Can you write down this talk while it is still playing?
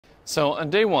So on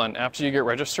day one, after you get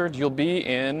registered, you'll be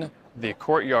in the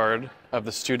courtyard of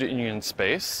the student union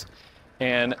space,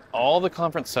 and all the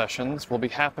conference sessions will be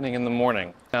happening in the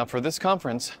morning. Now for this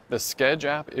conference, the Schedge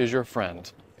app is your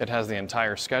friend. It has the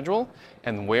entire schedule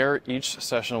and where each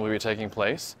session will be taking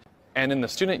place. And in the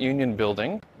student union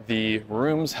building, the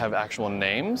rooms have actual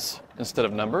names instead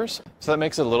of numbers, so that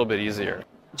makes it a little bit easier.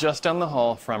 Just down the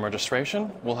hall from registration,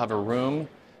 we'll have a room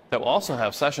that will also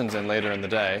have sessions in later in the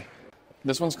day.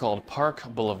 This one's called Park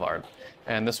Boulevard,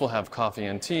 and this will have coffee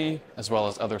and tea, as well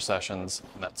as other sessions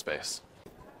in that space.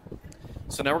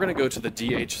 So now we're going to go to the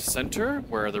DH Center,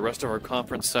 where the rest of our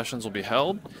conference sessions will be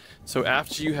held. So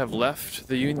after you have left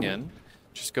the union,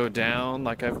 just go down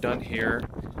like I've done here,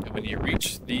 and when you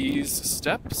reach these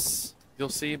steps, you'll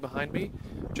see behind me,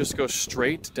 just go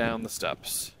straight down the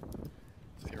steps.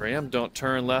 So here I am, don't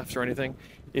turn left or anything.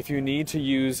 If you need to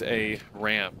use a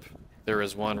ramp, there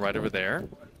is one right over there.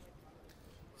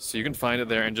 So you can find it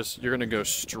there, and you're gonna go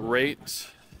straight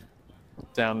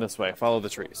down this way, follow the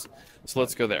trees. So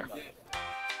let's go there.